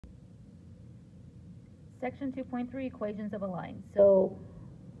Section 2.3, equations of a line. So,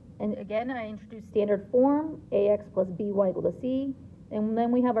 and again, I introduced standard form, ax plus by equal to c. And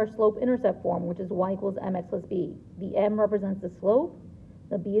then we have our slope-intercept form, which is y equals mx plus b. The m represents the slope.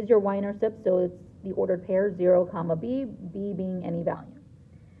 The b is your y-intercept, so it's the ordered pair 0, comma b being any value.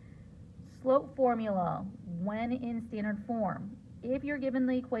 Slope formula, when in standard form. If you're given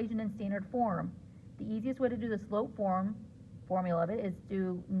the equation in standard form, the easiest way to do the slope formula of it is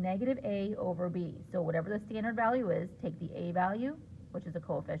do negative a over b. So whatever the standard value is, take the a value, which is a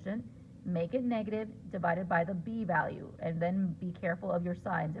coefficient, make it negative, divided by the b value, and then be careful of your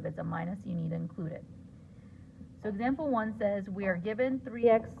signs. If it's a minus, you need to include it. So example 1 says we are given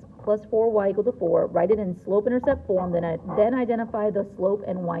 3x plus 4y equal to 4. Write it in slope-intercept form, then identify the slope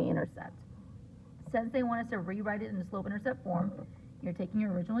and y-intercept. Since they want us to rewrite it in the slope-intercept form, you're taking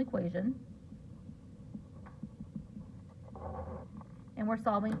your original equation, and we're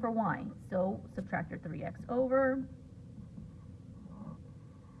solving for y. So subtract your 3x over,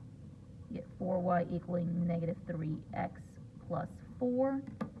 get 4y equaling negative 3x plus 4,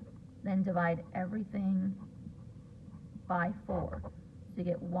 then divide everything by 4. So you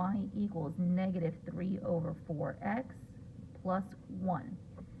get y equals negative 3 over 4x plus 1.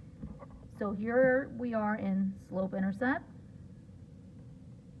 So here we are in slope-intercept.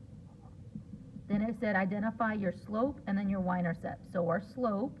 Then it said identify your slope and then your y-intercept. So our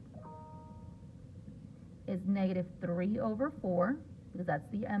slope is negative 3 over 4, because that's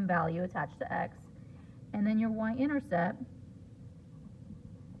the m value attached to x. And then your y-intercept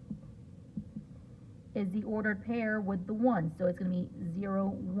is the ordered pair with the 1. So it's going to be 0,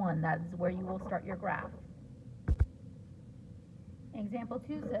 1. That is where you will start your graph. Example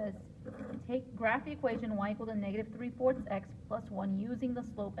 2 says, graph the equation y equal to negative 3/4 x plus 1 using the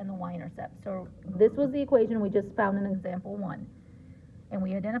slope and the y-intercept. So this was the equation we just found in example 1. And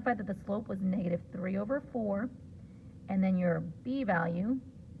we identified that the slope was negative 3 over 4, and then your b value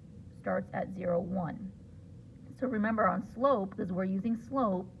starts at 0, 1. So remember, on slope, because we're using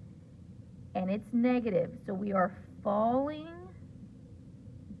slope, and it's negative, so we are falling,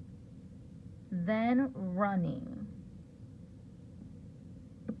 then running.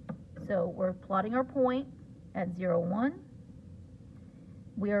 So we're plotting our point at 0, 1.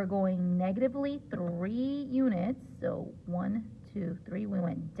 We are going negatively 3 units, so 1, 2, 3. We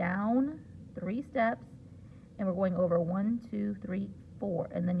went down 3 steps, and we're going over 1, 2, 3, 4,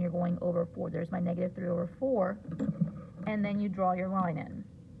 and then you're going over 4. There's my negative 3 over 4, and then you draw your line in.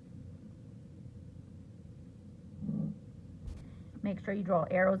 Make sure you draw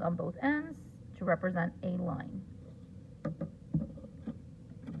arrows on both ends to represent a line.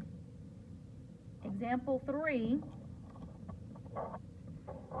 Example 3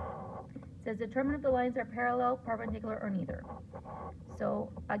 says determine if the lines are parallel, perpendicular, or neither. So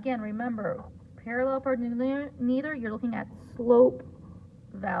again, remember, parallel, perpendicular, neither, you're looking at slope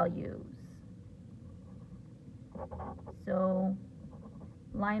values. So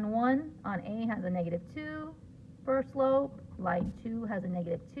line 1 on A has a negative 2 for slope. Line 2 has a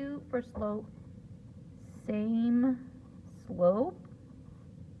negative 2 for slope. Same slope.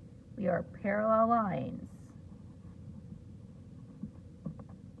 We are parallel lines.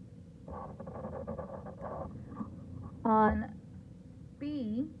 On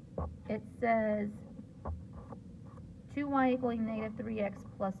B, it says 2y equaling negative 3x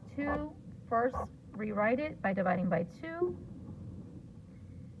plus 2. First, rewrite it by dividing by 2. So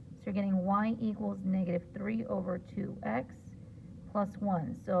you're getting y equals negative 3 over 2x plus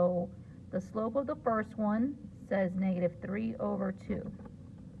 1. So the slope of the first one says negative 3 over 2.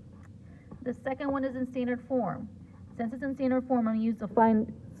 The second one is in standard form. Since it's in standard form, I'm going to use the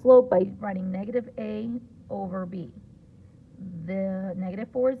find slope by writing negative a over b. The negative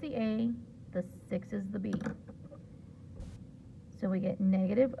 4 is the a, the 6 is the b. So we get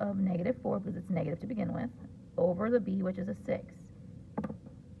negative of negative 4, because it's negative to begin with, over the b, which is a 6.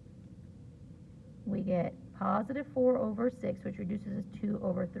 We get positive 4 over 6, which reduces as 2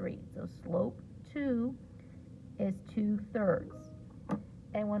 over 3. So slope 2 is 2/3.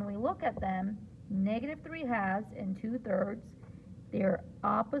 And when we look at them, negative 3/2 and 2/3, they're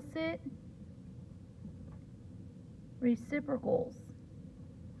opposite reciprocals,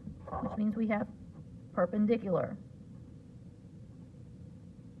 which means we have perpendicular.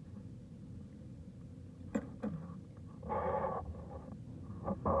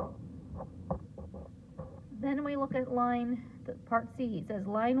 Then we look at part C. It says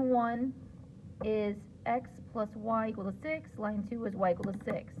line 1 is x plus y equal to 6. Line 2 is y equal to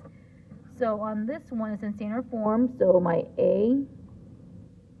 6. So on this one, it's in standard form. So my a,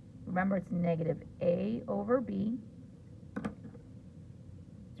 remember it's negative a over b.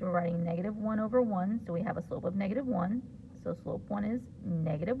 So we're writing negative 1 over 1, so we have a slope of negative 1. So slope 1 is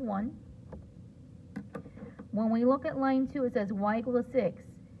negative 1. When we look at line 2, it says y equals 6.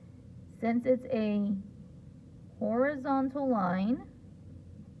 Since it's a horizontal line,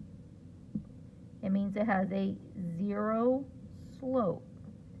 it means it has a 0 slope.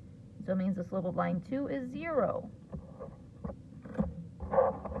 So it means the slope of line 2 is 0.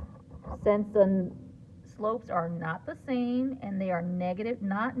 Since the slopes are not the same and they are negative,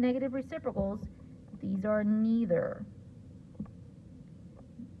 not negative reciprocals, these are neither.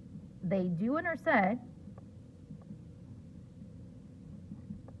 They do intersect,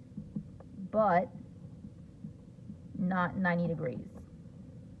 but not 90 degrees.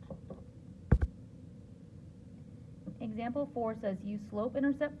 Example 4 says use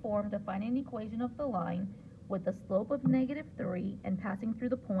slope-intercept form to find an equation of the line with the slope of negative 3 and passing through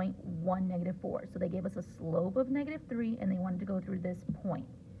the point 1, negative 4. So they gave us a slope of negative 3 and they wanted to go through this point.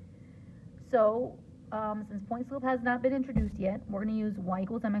 So since point slope has not been introduced yet, we're going to use y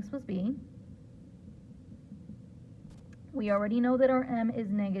equals mx plus b. We already know that our m is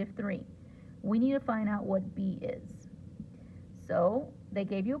negative 3. We need to find out what b is. So they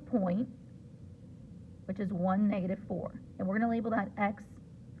gave you a point, which is 1, negative 4. And we're going to label that x,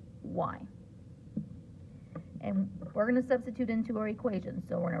 y. And we're going to substitute into our equation.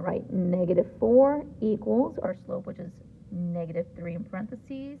 So we're going to write negative 4 equals our slope, which is negative 3 in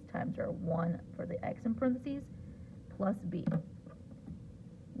parentheses, times our 1 for the x in parentheses, plus b.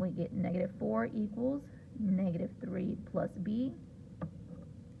 We get negative 4 equals negative 3 plus b.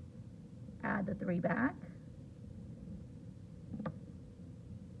 Add the 3 back.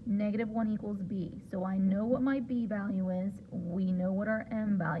 Negative 1 equals b. So I know what my b value is. We know what our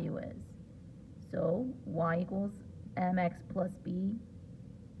m value is. So y equals mx plus b.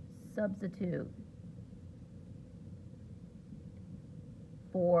 Substitute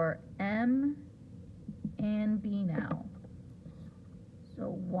for m and b now.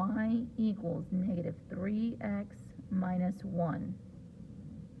 So y equals negative 3x minus 1.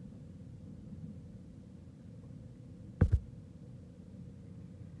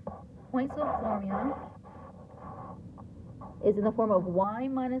 Point slope formula is in the form of y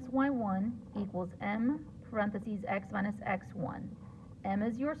minus y1 equals m parentheses x minus x1. M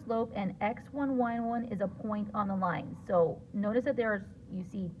is your slope and x1, y1 is a point on the line. So notice that you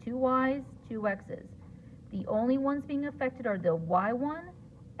see 2 y's, 2 x's. The only ones being affected are the y1,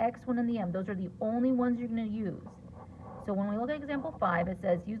 x1, and the m. Those are the only ones you're going to use. So when we look at example 5, it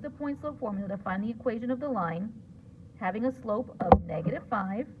says use the point slope formula to find the equation of the line having a slope of negative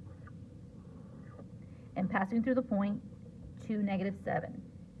 5 and passing through the point 2, negative 7.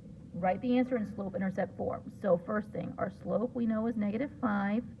 Write the answer in slope-intercept form. So first thing, our slope we know is negative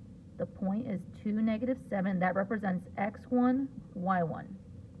 5. The point is 2, negative 7. That represents x1, y1.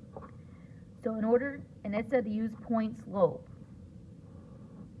 So and it said to use point slope.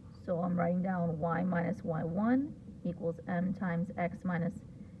 So I'm writing down y minus y1 equals m times x minus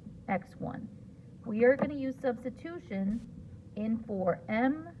x1. We are going to use substitution in for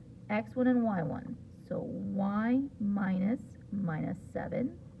m, x1, and y1. So y minus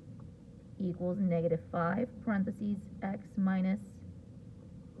 7 equals negative 5 parentheses x minus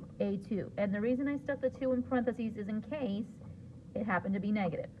a2. And the reason I stuck the 2 in parentheses is in case it happened to be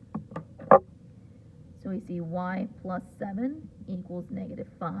negative. So we see y plus 7 equals negative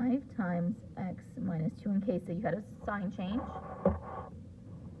 5 times x minus 2 in case that you had a sign change.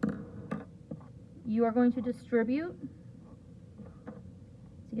 You are going to distribute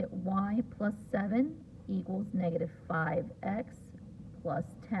to get y plus 7 equals negative 5x plus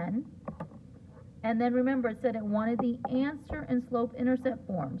 10. And then remember, it said it wanted the answer in slope-intercept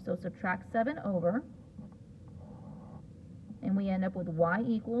form. So subtract 7 over, and we end up with y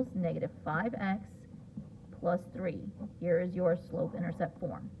equals negative 5x plus 3. Here is your slope-intercept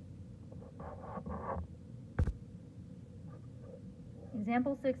form.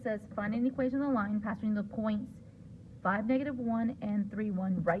 Example 6 says, find an equation of the line passing the points 5, negative 1, and 3,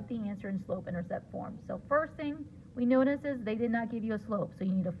 1. Write the answer in slope-intercept form. So first thing we notice is they did not give you a slope. So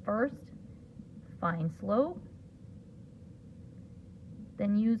you need to first find slope,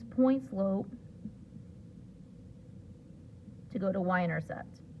 then use point slope to go to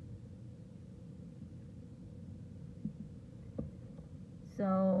y-intercept.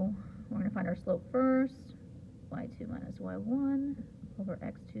 So we're going to find our slope first, y2 minus y1 over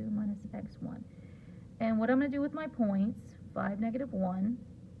x2 minus x1. And what I'm going to do with my points, 5, negative 1,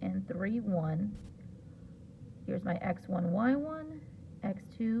 and 3, 1, here's my x1, y1,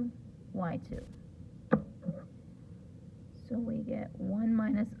 x2, y2. So we get 1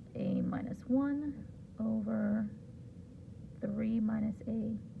 minus a minus 1 over 3 minus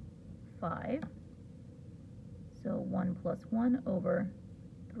a 5. So 1 plus 1 over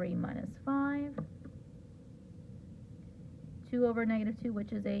 3 minus 5. 2 over negative 2,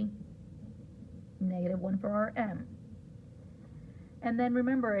 which is a negative 1 for our m. And then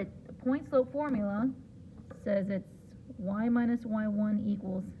remember, the point slope formula says it's y minus y1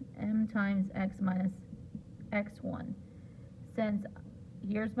 equals m times x minus x1. Since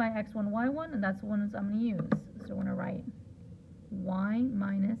here's my x1, y1, and that's the ones I'm going to use. So we're going to write y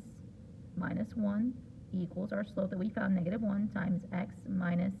minus 1 equals our slope that we found, negative 1 times x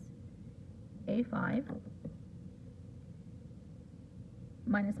minus a5.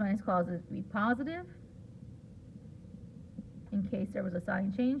 Minus causes it to be positive. In case there was a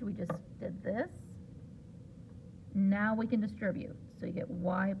sign change, we just did this. Now we can distribute. So you get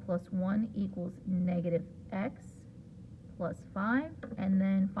y plus 1 equals negative x plus 5, and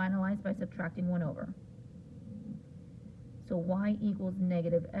then finalize by subtracting 1 over. So y equals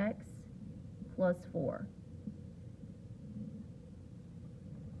negative x plus 4.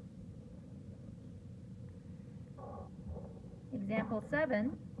 Example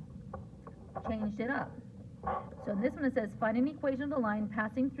 7 changed it up. So in this one it says, find an equation of the line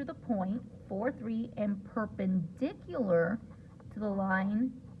passing through the point 4, 3 and perpendicular to the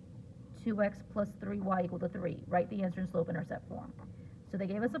line 2x plus 3y equal to 3. Write the answer in slope-intercept form. So they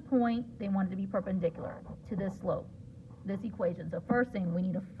gave us a point, they wanted to be perpendicular to this slope, this equation. So first thing, we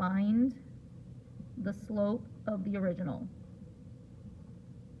need to find the slope of the original.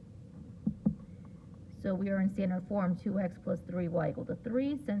 So we are in standard form, 2x plus 3y equal to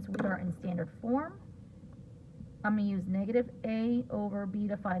 3. Since we are in standard form, I'm going to use negative a over b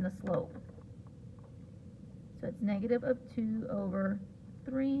to find the slope. So it's negative of 2 over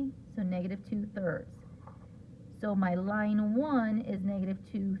 3, so negative 2/3. So my line 1 is negative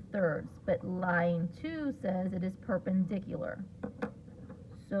 2/3, but line 2 says it is perpendicular.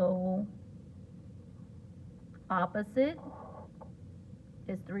 So opposite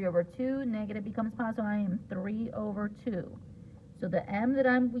is 3 over 2, negative becomes positive, so I am 3 over 2. So the m that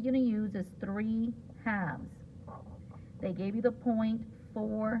I'm going to use is 3 halves. They gave you the point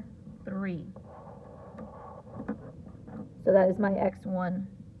 4, 3. So that is my x1,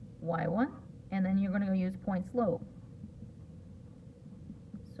 y1, and then you're going to go use point slope.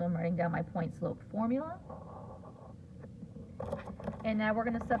 So I'm writing down my point slope formula. And now we're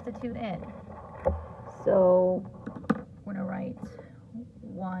going to substitute in. So we're going to write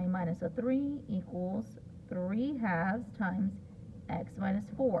y minus a 3 equals 3 halves times x minus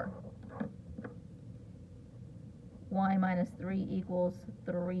 4. Y minus 3 equals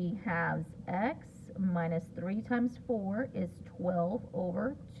 3 halves x minus 3 times 4 is 12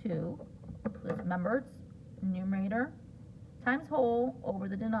 over 2. Remember, it's numerator times whole over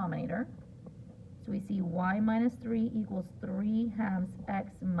the denominator. So we see y minus 3 equals 3 halves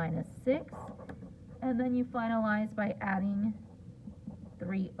x minus 6. And then you finalize by adding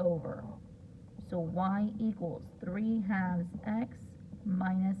 3 over. So y equals 3 halves x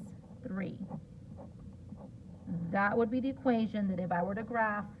minus 3. That would be the equation that if I were to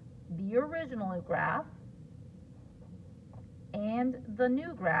graph the original graph and the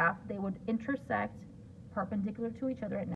new graph, they would intersect perpendicular to each other at